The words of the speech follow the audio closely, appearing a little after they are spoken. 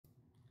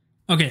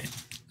Okay,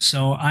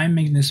 so I'm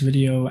making this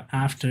video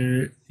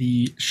after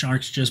the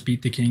Sharks just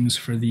beat the Kings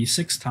for the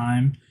sixth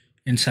time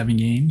in 7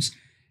 games.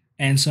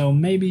 And so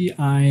maybe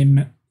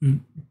I'm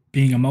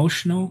being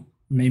emotional.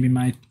 Maybe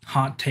my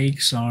hot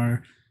takes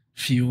are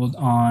fueled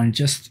on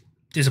just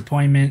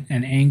disappointment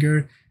and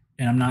anger,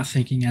 and I'm not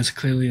thinking as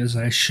clearly as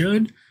I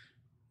should.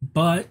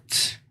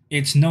 But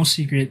it's no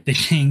secret the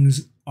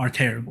Kings are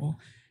terrible.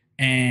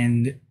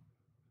 And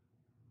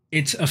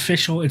it's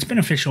official. It's been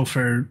official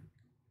for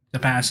the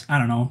past, I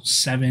don't know,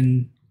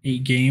 7,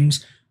 8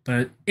 games,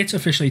 but it's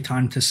officially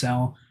time to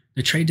sell.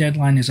 The trade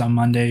deadline is on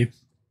Monday,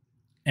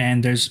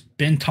 and there's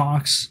been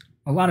talks,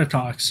 a lot of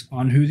talks,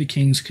 on who the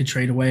Kings could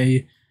trade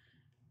away,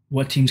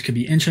 what teams could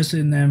be interested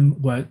in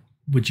them, what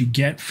would you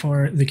get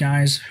for the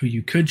guys who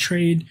you could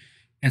trade.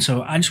 And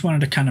so I just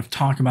wanted to kind of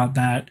talk about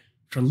that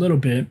for a little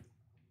bit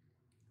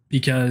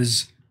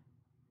because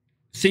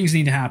things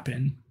need to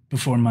happen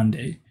before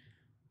Monday.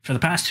 For the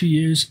past 2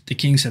 years, the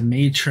Kings have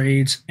made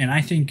trades, and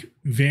I think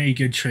very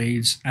good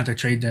trades at the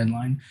trade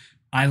deadline.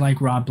 I like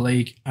Rob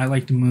Blake. I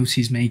like the moves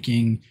he's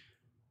making.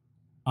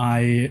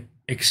 I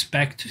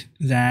expect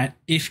that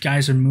if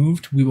guys are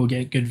moved, we will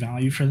get good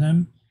value for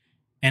them.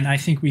 And I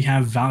think we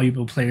have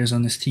valuable players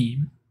on this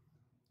team.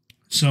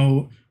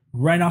 So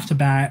right off the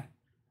bat,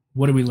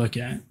 what do we look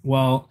at?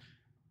 Well,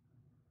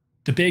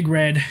 the big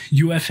red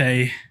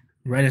UFA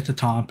right at the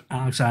top,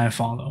 Alex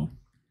Iafallo.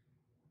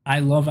 I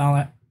love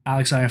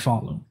Alex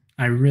Iafallo.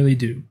 I really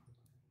do.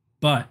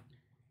 But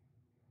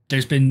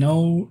there's been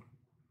no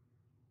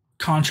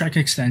contract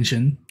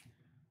extension.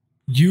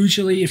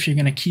 Usually, if you're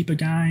going to keep a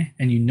guy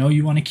and you know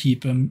you want to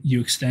keep him,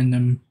 you extend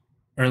him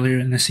earlier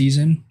in the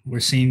season. We're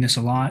seeing this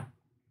a lot.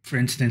 For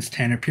instance,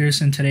 Tanner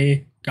Pearson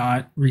today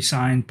got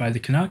re-signed by the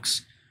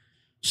Canucks.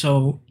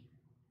 So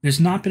there's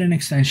not been an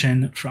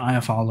extension for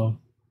Iafallo.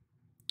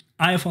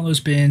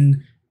 Iafallo's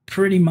been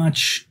pretty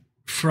much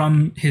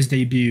from his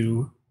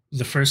debut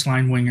the first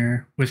line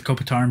winger with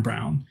Kopitar and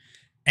Brown,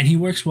 and he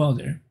works well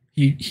there.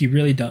 He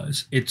really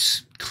does.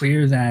 It's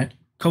clear that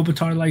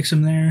Kopitar likes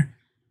him there.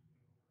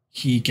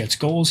 He gets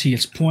goals, he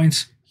gets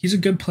points. He's a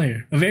good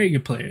player, a very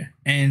good player.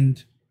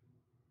 And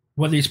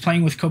whether he's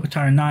playing with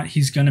Kopitar or not,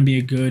 he's going to be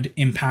a good,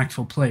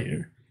 impactful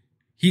player.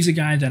 He's a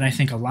guy that I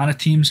think a lot of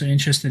teams are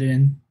interested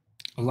in.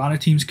 A lot of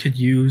teams could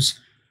use.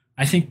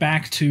 I think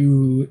back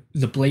to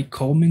the Blake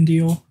Coleman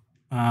deal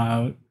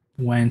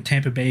when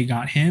Tampa Bay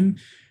got him.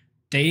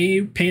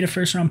 They paid a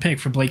first-round pick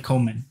for Blake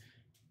Coleman.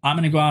 I'm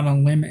going to go out on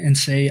a limb and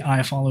say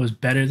Iafallo is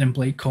better than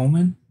Blake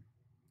Coleman.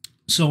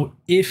 So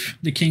if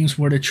the Kings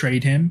were to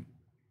trade him,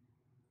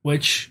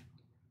 which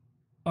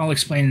I'll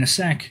explain in a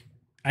sec,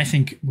 I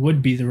think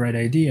would be the right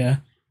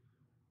idea,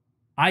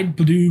 I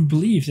do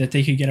believe that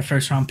they could get a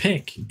first-round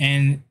pick.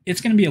 And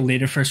it's going to be a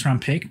later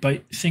first-round pick,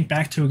 but think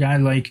back to a guy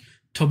like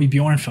Toby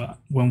Bjornfot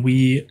when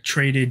we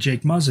traded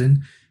Jake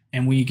Muzzin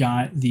and we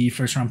got the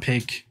first-round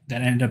pick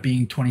that ended up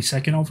being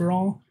 22nd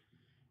overall.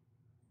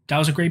 That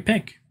was a great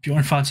pick.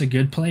 Bjornfot's a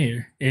good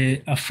player.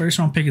 A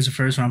first-round pick is a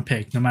first-round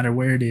pick, no matter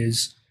where it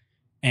is.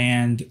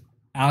 And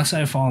Alex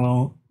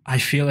Iafallo, I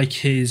feel like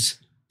his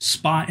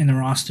spot in the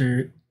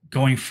roster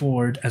going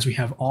forward, as we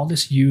have all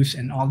this youth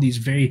and all these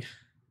very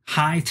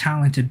high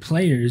talented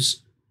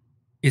players,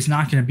 is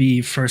not going to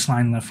be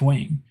first-line left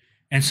wing.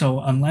 And so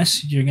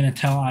unless you're going to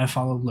tell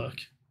Iafallo, look,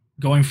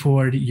 going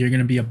forward, you're going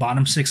to be a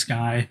bottom 6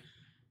 guy,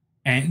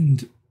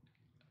 and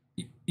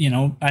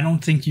I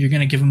don't think you're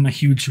going to give him a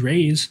huge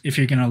raise if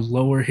you're going to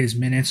lower his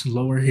minutes,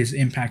 lower his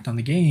impact on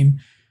the game.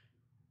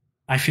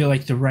 I feel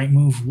like the right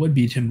move would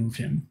be to move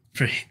him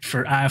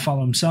for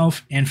Iafallo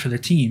himself and for the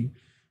team.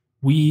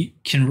 We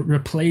can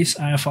replace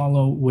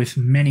Iafallo with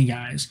many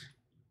guys.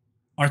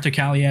 Arthur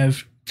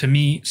Kaliev, to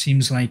me,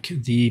 seems like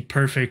the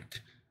perfect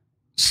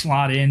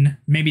slot in.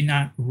 Maybe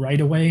not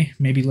right away.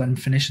 Maybe let him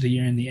finish the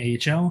year in the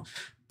AHL.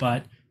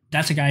 But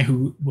that's a guy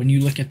who, when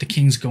you look at the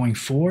Kings going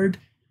forward,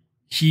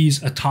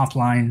 he's a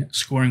top-line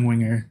scoring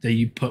winger that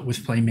you put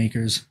with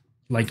playmakers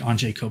like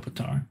Anze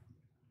Kopitar.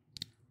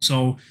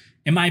 So,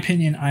 in my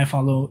opinion,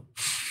 Iafallo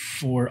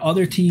for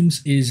other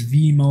teams is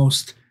the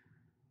most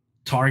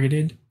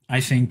targeted. I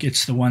think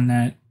it's the one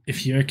that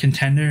if you're a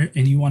contender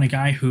and you want a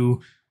guy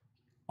who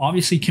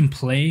obviously can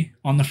play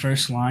on the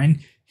first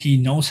line, he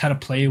knows how to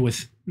play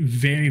with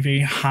very,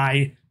 very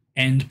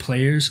high-end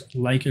players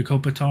like a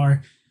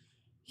Kopitar.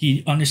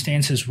 He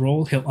understands his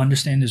role. He'll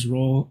understand his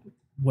role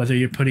whether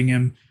you're putting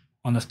him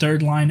on the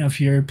third line of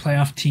your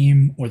playoff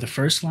team or the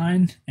first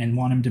line and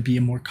want him to be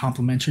a more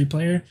complementary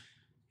player.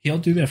 He'll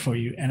do that for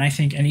you. And I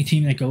think any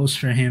team that goes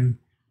for him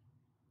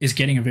is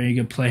getting a very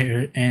good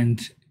player, and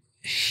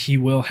he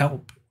will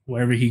help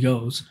wherever he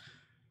goes.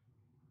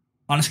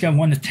 On a scale of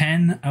 1 to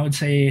 10, I would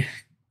say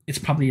it's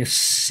probably a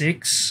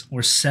 6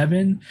 or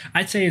 7.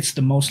 I'd say it's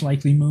the most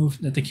likely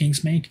move that the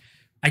Kings make.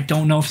 I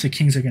don't know if the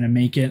Kings are going to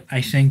make it. I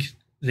think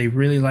they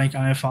really like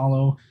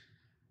Iafallo.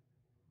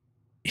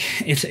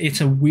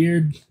 It's a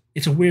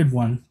weird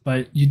one,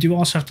 but you do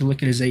also have to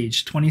look at his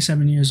age.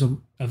 27 years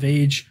of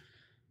age.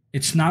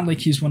 It's not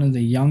like he's one of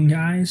the young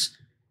guys.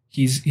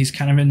 He's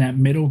kind of in that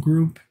middle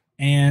group,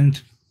 and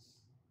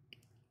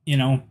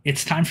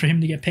it's time for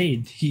him to get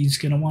paid. He's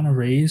going to want to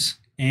raise,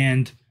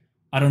 and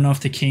I don't know if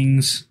the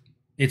Kings,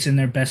 it's in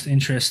their best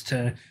interest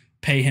to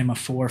pay him a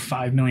 $4 or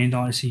 $5 million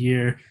a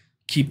year,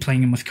 keep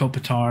playing him with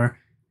Kopitar,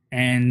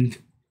 and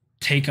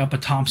take up a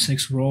top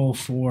 6 role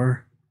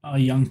for a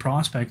young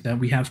prospect that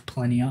we have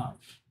plenty of.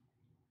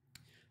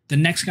 The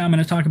next guy I'm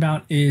going to talk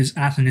about is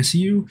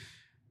Athanasiou.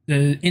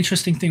 The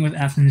interesting thing with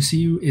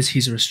Athanasiou is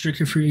he's a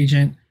restricted free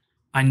agent.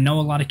 I know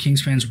a lot of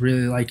Kings fans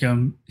really like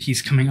him.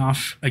 He's coming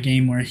off a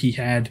game where he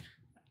had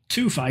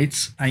 2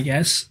 fights, I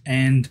guess,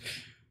 and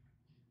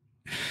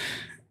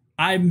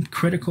I'm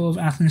critical of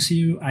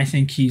Athanasiou. I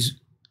think he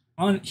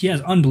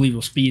has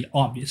unbelievable speed,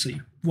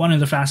 obviously. One of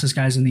the fastest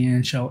guys in the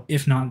NHL,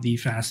 if not the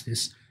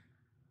fastest.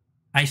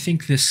 I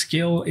think the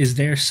skill is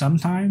there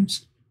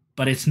sometimes,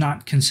 but it's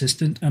not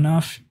consistent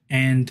enough,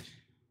 and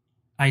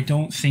I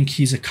don't think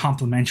he's a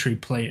complementary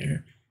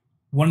player.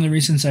 One of the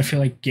reasons I feel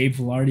like Gabe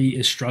Vilardi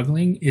is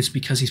struggling is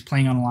because he's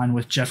playing on a line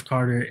with Jeff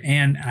Carter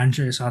and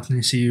Andreas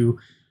Athanasiou,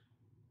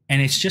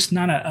 and it's just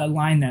not a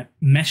line that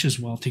meshes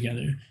well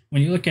together.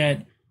 When you look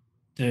at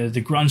the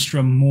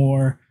Grundstrom,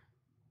 Moore,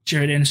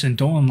 Jared Anderson,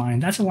 Dolan line,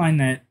 that's a line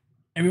that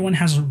everyone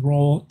has a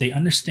role, they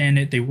understand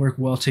it, they work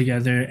well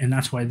together, and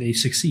that's why they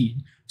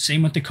succeed.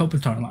 Same with the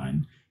Kopitar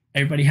line.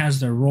 Everybody has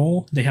their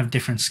role, they have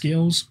different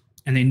skills,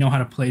 and they know how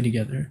to play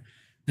together.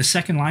 The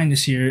second line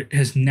this year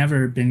has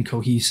never been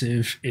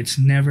cohesive. It's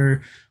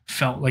never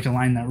felt like a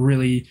line that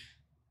really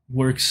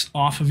works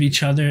off of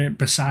each other,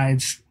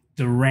 besides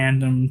the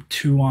random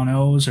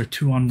 2-on-0s or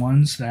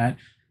 2-on-1s that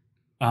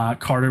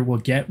Carter will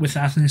get with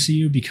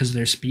Athanasiou because of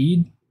their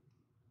speed.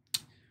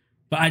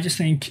 But I just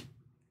think,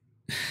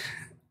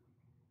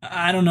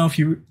 I don't know if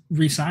you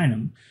re-sign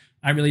him.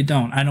 I really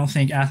don't. I don't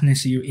think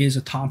Athanasiou is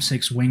a top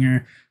 6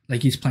 winger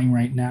like he's playing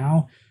right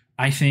now.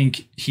 I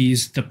think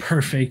he's the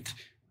perfect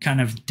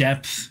kind of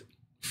depth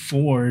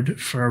forward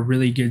for a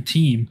really good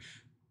team.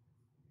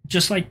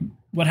 Just like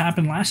what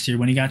happened last year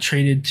when he got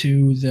traded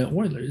to the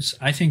Oilers.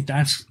 I think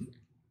that's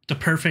the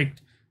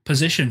perfect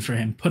position for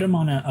him. Put him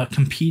on a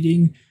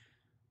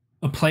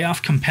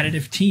playoff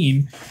competitive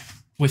team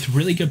with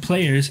really good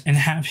players and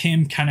have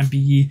him kind of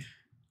be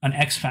an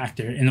X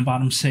factor in the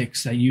bottom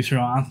 6 that you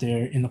throw out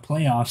there in the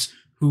playoffs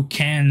who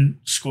can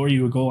score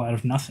you a goal out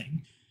of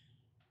nothing.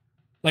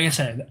 Like I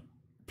said,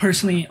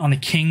 personally, on the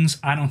Kings,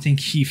 I don't think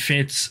he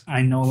fits.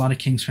 I know a lot of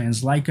Kings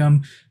fans like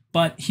him,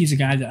 but he's a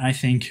guy that I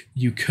think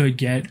you could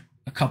get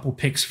a couple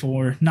picks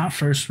for. Not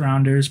first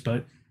rounders,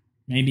 but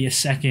maybe a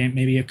second,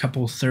 maybe a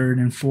couple third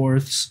and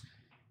fourths.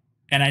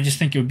 And I just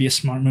think it would be a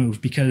smart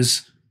move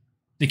because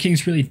the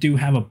Kings really do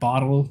have a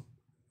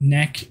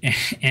bottleneck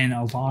and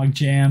a log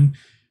jam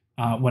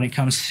when it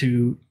comes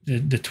to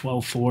the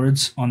 12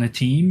 forwards on the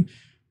team.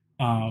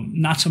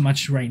 Not so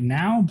much right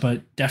now,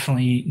 but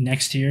definitely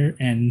next year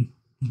and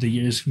the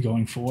years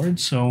going forward.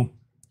 So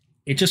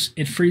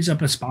it frees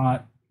up a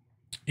spot.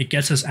 It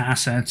gets us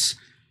assets.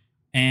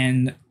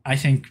 And I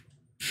think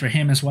for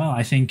him as well,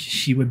 I think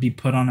he would be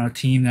put on a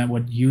team that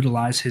would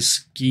utilize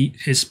his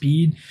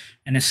speed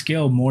and his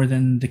skill more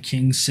than the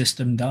Kings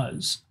system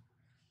does.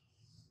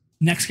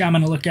 Next guy I'm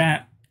going to look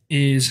at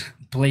is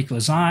Blake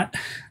Lizotte.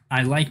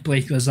 I like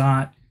Blake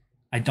Lizotte.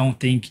 I don't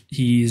think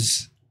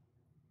he's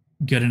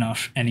good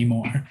enough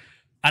anymore.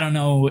 I don't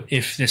know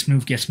if this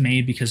move gets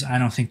made because I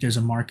don't think there's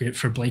a market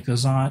for Blake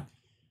Lizotte,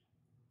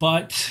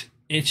 but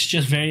it's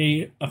just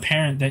very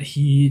apparent that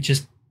he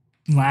just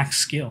lacks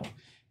skill.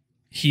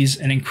 He's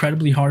an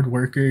incredibly hard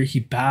worker.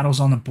 He battles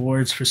on the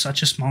boards for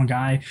such a small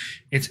guy.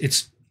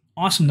 It's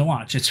awesome to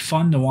watch. It's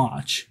fun to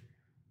watch,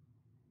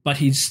 but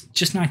he's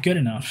just not good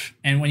enough.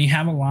 And when you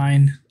have a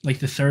line like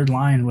the third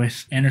line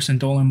with Anderson,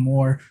 Dolan,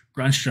 Moore,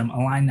 Grundstrom, a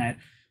line that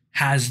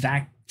has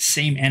that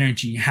same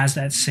energy, has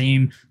that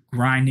same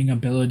grinding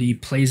ability,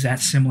 plays that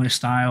similar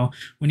style.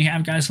 When you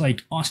have guys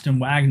like Austin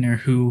Wagner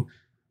who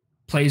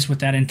plays with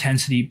that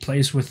intensity,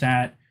 plays with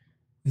that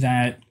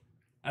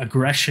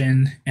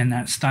aggression and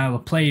that style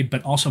of play,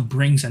 but also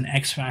brings an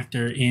X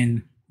factor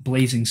in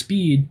blazing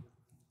speed,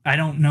 I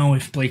don't know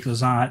if Blake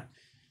Lizotte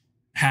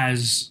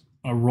has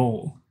a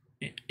role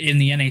in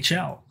the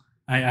NHL.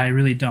 I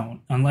really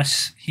don't,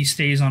 unless he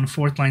stays on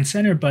fourth line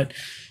center. But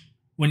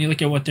when you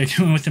look at what they're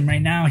doing with him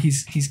right now,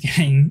 he's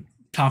getting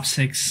top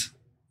 6,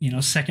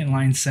 second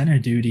line center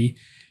duty,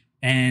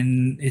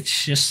 and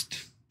it's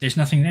just there's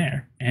nothing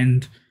there.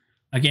 And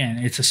again,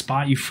 it's a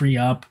spot you free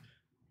up.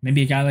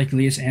 Maybe a guy like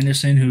Elias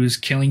Anderson, who's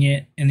killing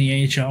it in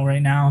the AHL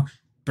right now,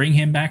 bring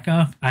him back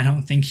up. I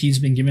don't think he's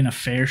been given a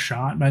fair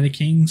shot by the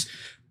Kings,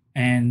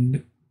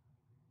 and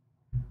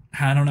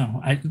I don't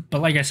know.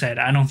 But like I said,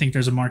 I don't think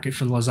there's a market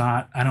for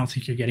Lizotte. I don't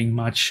think you're getting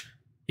much,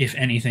 if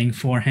anything,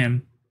 for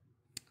him.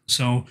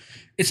 So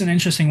it's an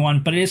interesting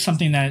one, but it is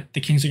something that the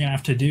Kings are going to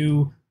have to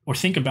do or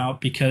think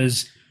about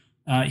because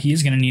he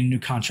is going to need a new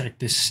contract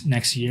this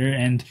next year,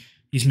 and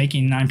he's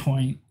making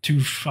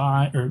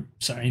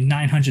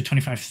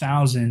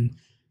 $925,000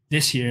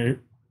 this year.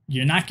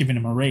 You're not giving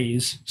him a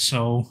raise,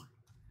 so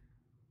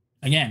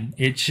again,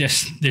 it's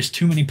just there's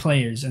too many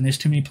players, and there's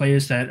too many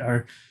players that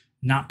are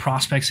not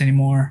prospects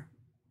anymore,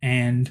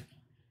 and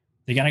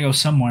they got to go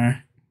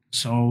somewhere.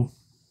 So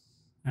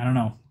I don't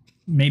know.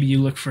 Maybe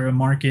you look for a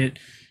market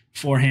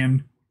for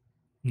him.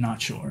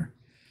 Not sure.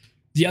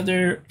 The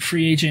other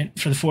free agent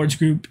for the forwards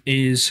group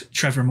is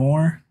Trevor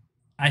Moore.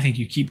 I think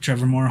you keep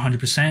Trevor Moore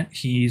 100%.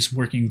 He's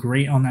working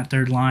great on that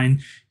third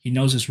line. He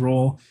knows his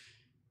role.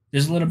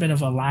 There's a little bit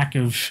of a lack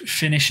of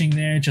finishing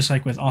there, just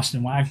like with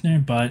Austin Wagner,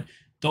 but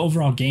the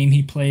overall game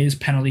he plays,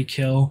 penalty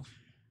kill,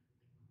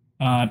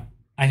 I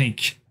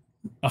think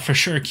a for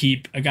sure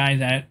keep. A guy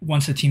that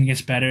once the team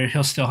gets better,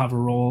 he'll still have a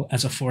role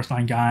as a fourth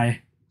line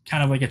guy,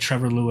 kind of like a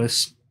Trevor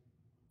Lewis.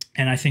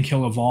 And I think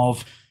he'll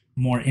evolve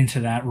more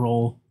into that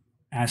role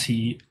as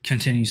he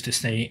continues to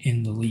stay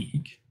in the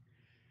league.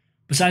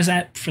 Besides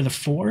that, for the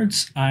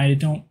forwards, I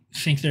don't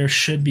think there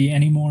should be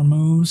any more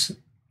moves.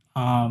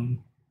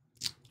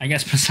 I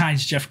guess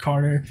besides Jeff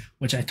Carter,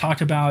 which I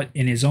talked about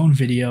in his own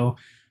video,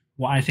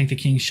 why I think the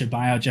Kings should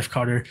buy out Jeff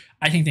Carter.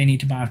 I think they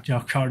need to buy out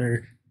Jeff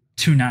Carter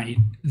tonight.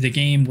 The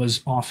game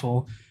was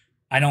awful.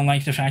 I don't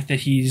like the fact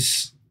that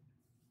he's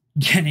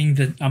getting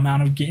the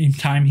amount of game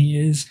time he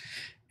is.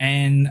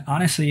 And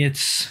honestly,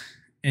 it's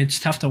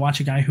tough to watch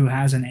a guy who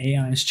has an A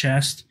on his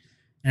chest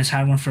and has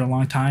had one for a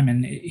long time.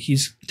 And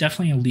he's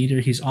definitely a leader.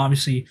 He's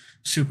obviously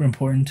super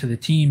important to the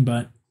team,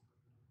 but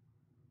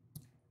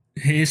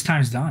his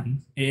time's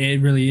done.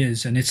 It really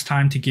is. And it's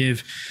time to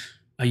give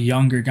a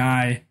younger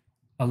guy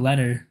a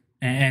letter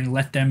and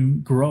let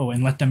them grow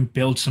and let them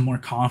build some more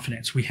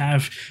confidence. We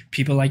have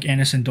people like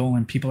Anderson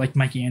Dolan, people like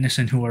Mikey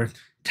Anderson, who are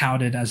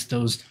touted as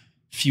those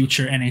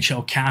future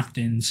NHL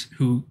captains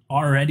who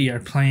already are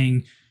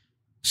playing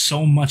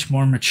so much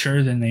more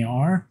mature than they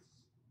are.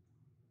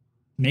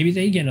 Maybe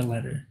they get a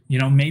letter.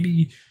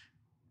 Maybe,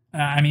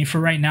 for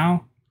right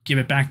now, give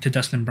it back to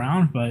Dustin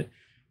Brown, but,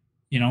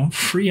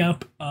 free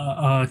up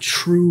a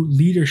true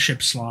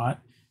leadership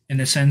slot in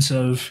the sense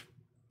of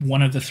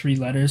one of the three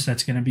letters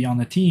that's going to be on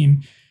the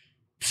team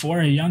for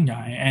a young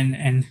guy,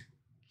 and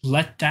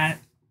let that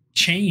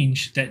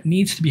change that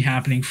needs to be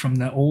happening from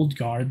the old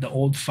guard, the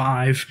old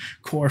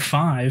core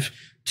five,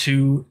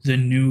 to the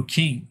new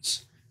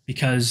Kings,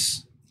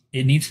 because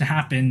it needs to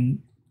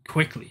happen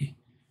quickly.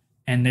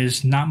 And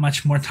there's not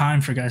much more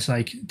time for guys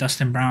like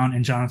Dustin Brown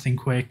and Jonathan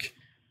Quick.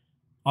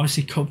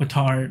 Obviously,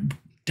 Kopitar,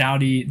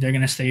 Doughty, they're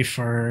going to stay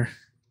for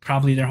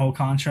probably their whole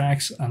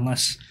contracts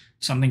unless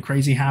something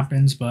crazy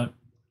happens. But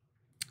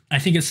I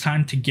think it's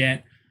time to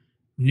get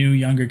new,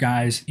 younger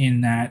guys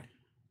in that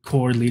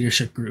core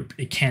leadership group.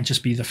 It can't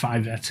just be the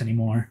five vets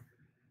anymore.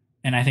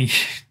 And I think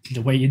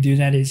the way you do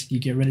that is you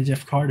get rid of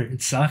Jeff Carter.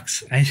 It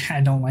sucks.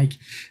 I don't like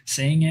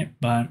saying it,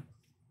 but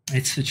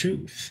it's the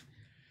truth.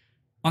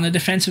 On the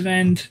defensive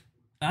end,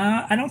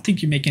 I don't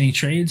think you make any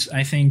trades.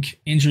 I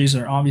think injuries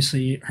are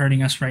obviously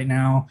hurting us right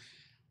now.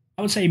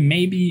 I would say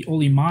maybe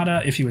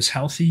Olimata, if he was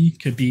healthy,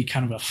 could be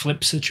kind of a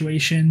flip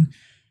situation.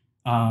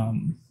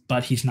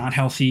 But he's not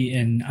healthy,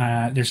 and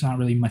there's not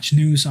really much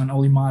news on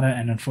Olimata,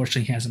 and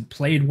unfortunately he hasn't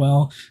played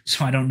well,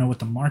 so I don't know what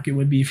the market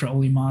would be for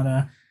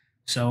Olimata.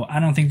 So I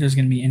don't think there's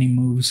going to be any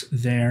moves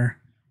there.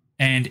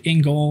 And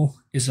in goal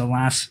is the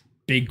last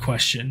big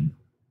question.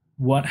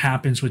 What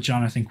happens with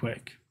Jonathan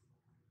Quick?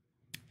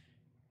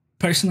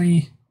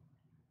 Personally,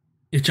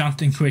 if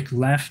Jonathan Quick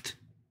left,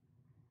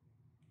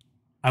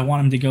 I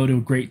want him to go to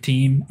a great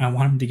team. I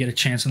want him to get a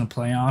chance in the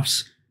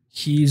playoffs.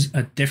 He's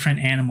a different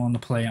animal in the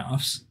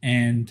playoffs,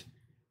 and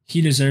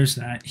he deserves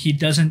that. He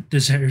doesn't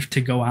deserve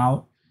to go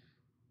out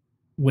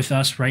with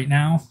us right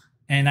now.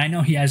 And I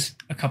know he has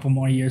a couple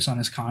more years on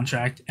his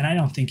contract, and I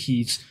don't think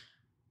he's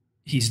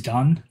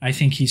done. I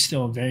think he's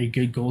still a very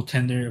good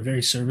goaltender, a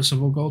very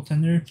serviceable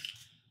goaltender.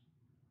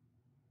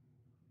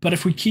 But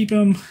if we keep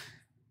him,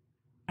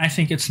 I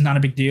think it's not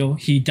a big deal.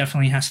 He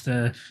definitely has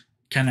to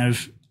kind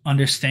of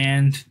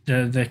understand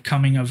the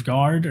coming of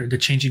guard, or the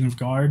changing of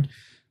guard,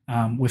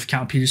 with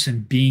Cal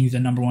Peterson being the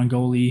number one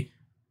goalie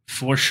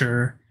for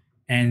sure,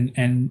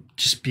 and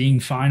just being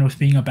fine with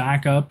being a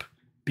backup,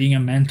 being a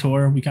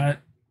mentor. We got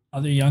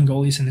other young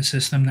goalies in the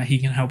system that he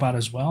can help out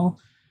as well.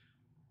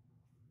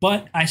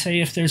 But I say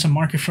if there's a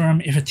market for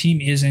him, if a team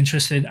is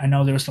interested, I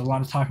know there was a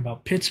lot of talk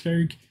about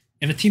Pittsburgh.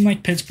 If a team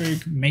like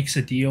Pittsburgh makes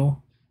a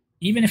deal,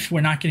 even if we're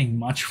not getting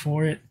much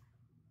for it,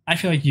 I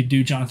feel like you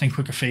do Jonathan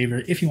Quick a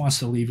favor, if he wants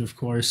to leave, of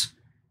course,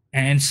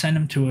 and send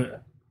him to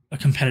a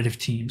competitive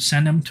team.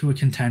 Send him to a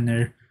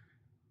contender.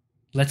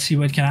 Let's see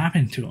what can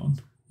happen to him.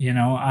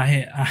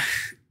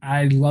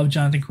 I love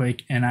Jonathan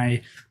Quick, and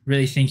I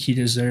really think he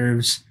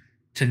deserves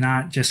to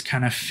not just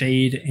kind of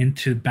fade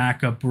into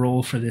backup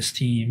role for this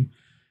team.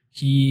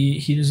 He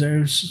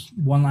deserves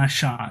one last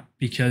shot,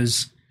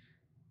 because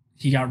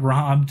he got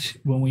robbed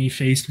when we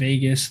faced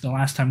Vegas the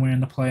last time we were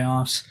in the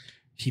playoffs.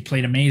 He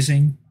played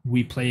amazing.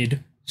 We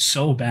played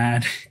so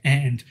bad,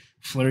 and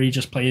Fleury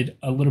just played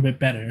a little bit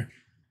better.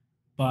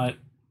 But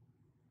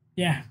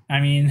yeah,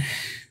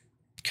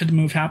 could the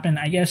move happen?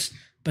 I guess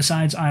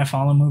besides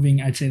Iafallo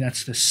moving, I'd say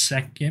that's the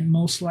second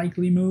most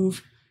likely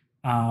move.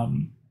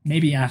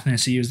 Maybe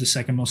Athanasiou is the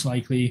second most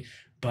likely,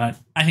 but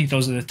I think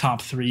those are the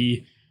top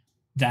three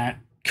that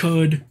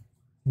could,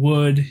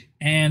 would,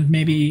 and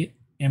maybe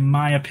in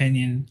my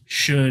opinion,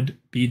 should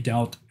be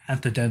dealt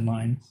at the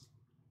deadline.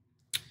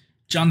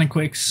 Jonathan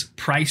Quick's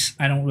price,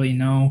 I don't really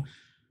know.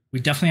 We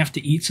definitely have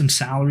to eat some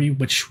salary,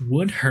 which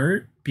would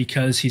hurt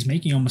because he's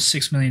making almost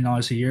 $6 million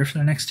a year for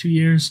the next 2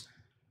 years.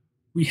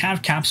 We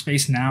have cap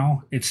space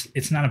now.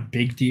 It's not a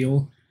big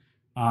deal.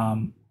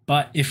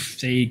 But if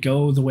they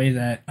go the way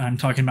that I'm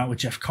talking about with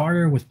Jeff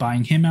Carter, with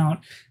buying him out,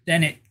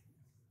 then it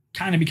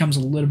kind of becomes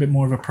a little bit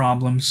more of a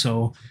problem.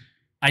 So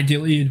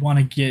ideally, you'd want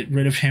to get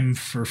rid of him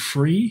for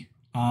free.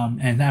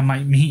 And that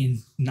might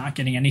mean not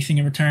getting anything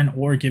in return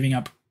or giving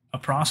up a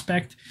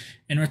prospect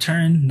in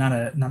return, not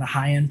a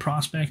high-end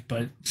prospect,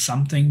 but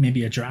something,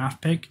 maybe a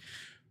draft pick.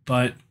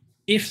 But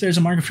if there's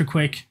a market for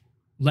Quick,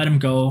 let him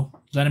go,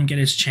 let him get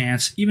his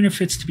chance, even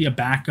if it's to be a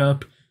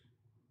backup.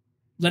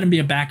 Let him be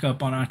a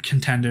backup on a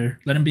contender.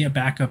 Let him be a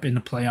backup in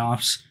the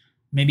playoffs.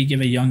 Maybe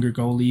give a younger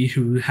goalie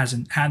who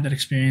hasn't had that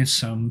experience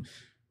some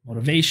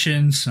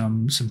motivation,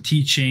 some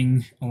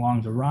teaching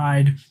along the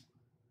ride.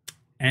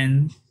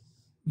 And,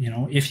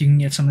 if you can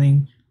get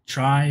something,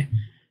 try.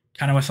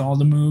 Kind of with all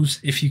the moves,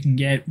 if you can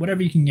get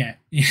whatever you can get,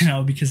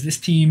 because this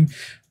team,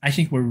 I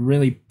think we're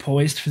really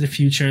poised for the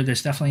future.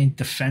 There's definitely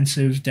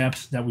defensive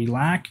depth that we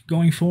lack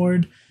going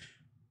forward,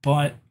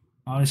 but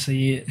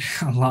obviously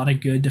a lot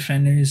of good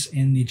defenders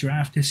in the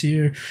draft this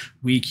year.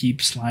 We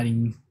keep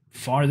sliding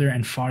farther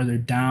and farther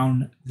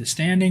down the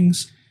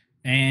standings,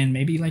 and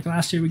maybe like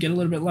last year, we get a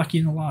little bit lucky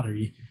in the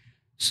lottery.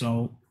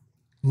 So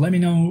let me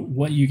know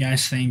what you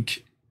guys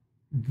think.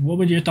 What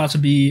would your thoughts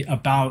be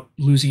about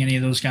losing any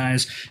of those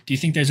guys? Do you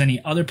think there's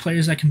any other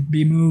players that can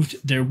be moved?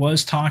 There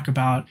was talk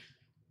about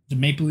the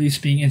Maple Leafs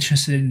being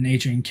interested in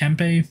Adrian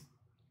Kempe.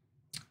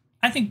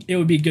 I think it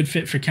would be a good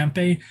fit for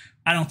Kempe.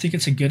 I don't think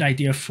it's a good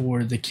idea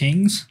for the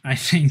Kings. I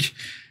think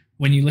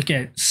when you look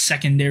at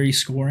secondary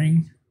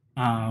scoring,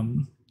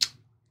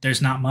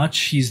 there's not much.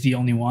 He's the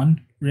only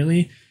one,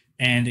 really.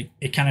 And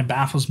it kind of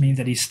baffles me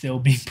that he's still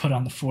being put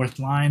on the fourth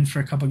line for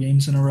a couple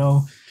games in a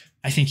row.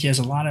 I think he has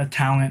a lot of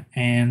talent,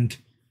 and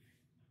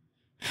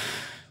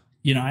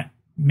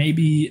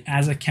maybe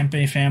as a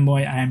Kempe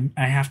fanboy,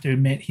 I have to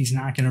admit he's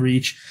not going to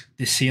reach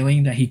the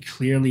ceiling that he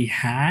clearly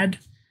had.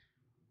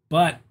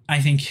 But I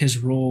think his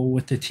role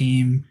with the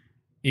team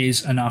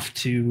is enough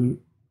to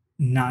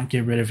not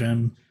get rid of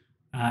him.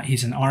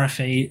 He's an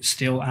RFA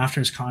still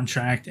after his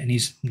contract, and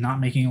he's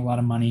not making a lot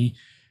of money.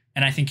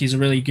 And I think he's a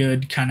really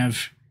good kind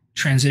of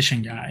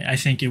transition guy. I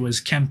think it was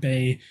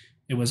Kempe,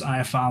 it was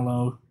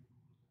Iafallo,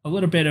 a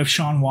little bit of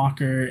Sean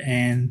Walker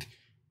and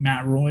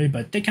Matt Roy,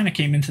 but they kind of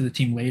came into the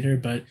team later.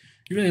 But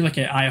you really look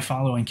at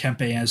Iafallo and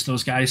Kempe as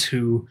those guys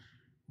who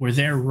were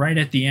there right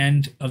at the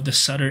end of the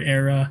Sutter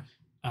era.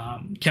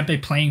 Kempe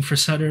playing for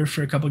Sutter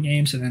for a couple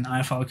games, and then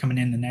Iafallo coming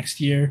in the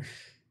next year.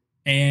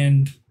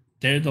 And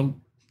they're the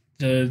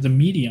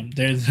medium.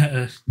 They're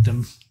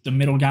the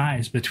middle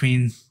guys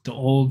between the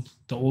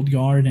old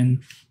guard and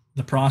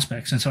the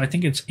prospects. And so I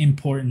think it's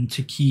important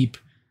to keep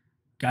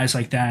guys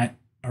like that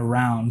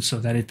around so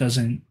that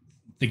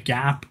the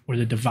gap or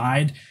the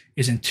divide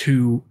isn't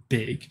too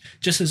big.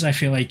 Just as I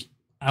feel like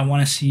I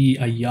want to see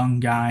a young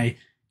guy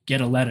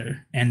get a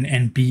letter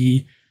and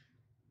be,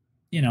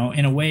 in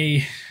a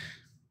way,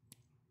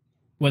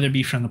 whether it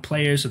be from the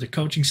players or the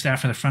coaching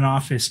staff or the front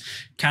office,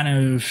 kind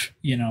of,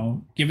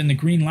 given the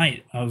green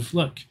light of,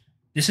 look,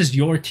 this is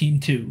your team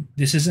too.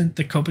 This isn't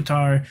the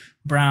Kopitar,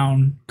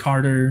 Brown,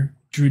 Carter,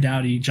 Drew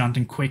Doughty,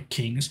 Jonathan Quick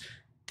Kings.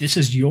 This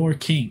is your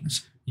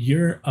Kings.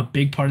 You're a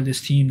big part of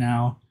this team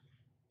now.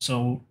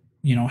 So,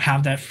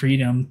 have that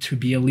freedom to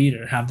be a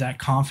leader, have that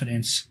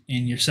confidence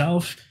in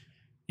yourself,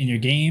 in your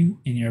game,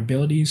 in your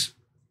abilities.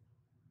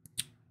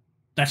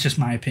 That's just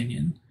my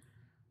opinion.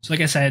 So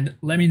like I said,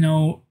 let me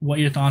know what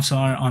your thoughts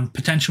are on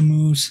potential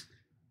moves,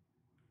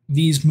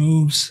 these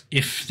moves,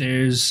 if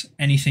there's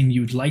anything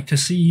you'd like to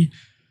see.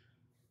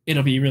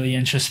 It'll be really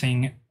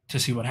interesting to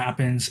see what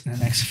happens in the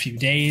next few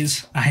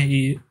days.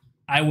 I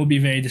will be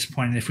very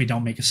disappointed if we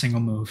don't make a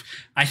single move.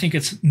 I think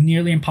it's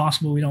nearly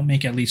impossible we don't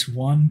make at least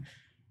one.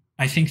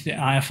 I think that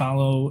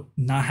Iafallo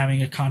not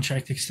having a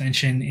contract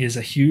extension is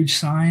a huge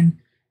sign,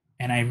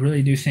 and I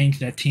really do think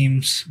that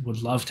teams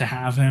would love to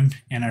have him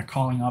and are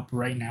calling up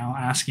right now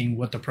asking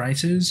what the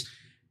price is.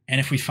 And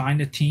if we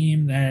find a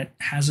team that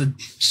has a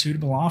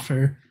suitable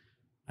offer,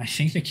 I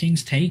think the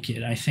Kings take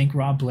it. I think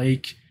Rob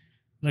Blake,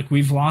 look,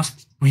 we've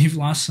lost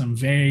some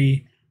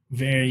very,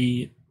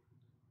 very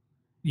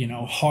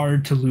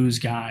hard to lose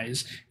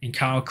guys in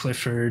Kyle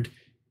Clifford,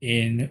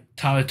 in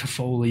Tyler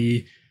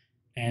Toffoli,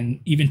 and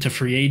even to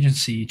free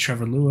agency,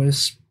 Trevor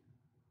Lewis.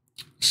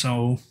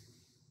 So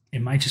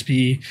it might just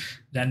be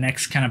that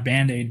next kind of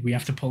Band-Aid we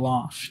have to pull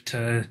off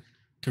to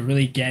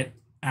really get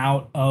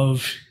out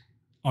of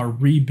our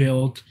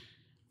rebuild,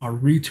 our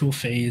retool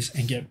phase,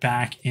 and get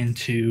back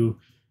into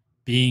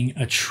being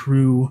a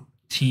true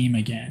team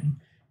again.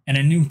 And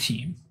a new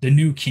team, the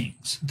new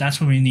Kings. That's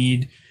what we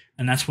need.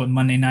 And that's what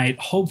Monday night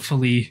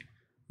hopefully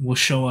will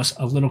show us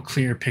a little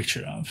clearer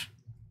picture of.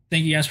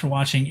 Thank you guys for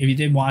watching. If you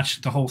did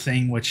watch the whole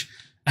thing, which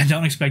I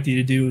don't expect you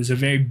to do, it was a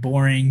very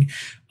boring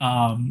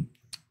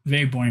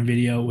very boring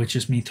video with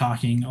just me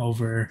talking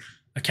over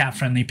a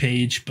cat-friendly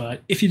page.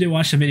 But if you did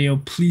watch the video,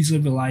 please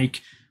leave a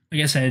like.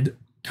 Like I said,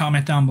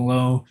 comment down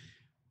below.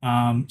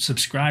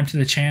 Subscribe to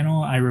the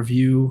channel. I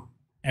review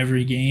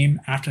every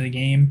game after the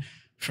game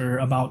for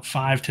about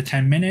 5 to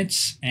 10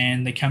 minutes,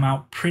 and they come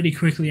out pretty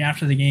quickly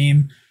after the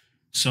game.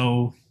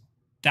 So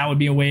that would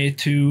be a way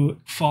to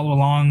follow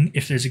along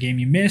if there's a game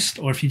you missed,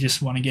 or if you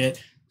just want to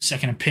get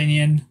second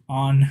opinion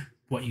on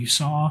what you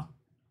saw.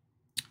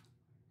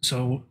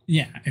 So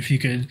yeah, if you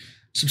could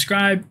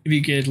subscribe, if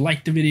you could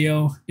like the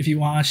video, if you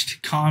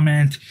watched,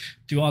 comment,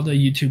 do all the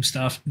YouTube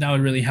stuff, that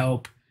would really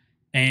help.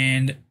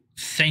 And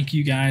thank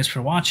you guys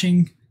for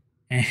watching,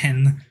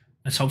 and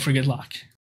let's hope for good luck.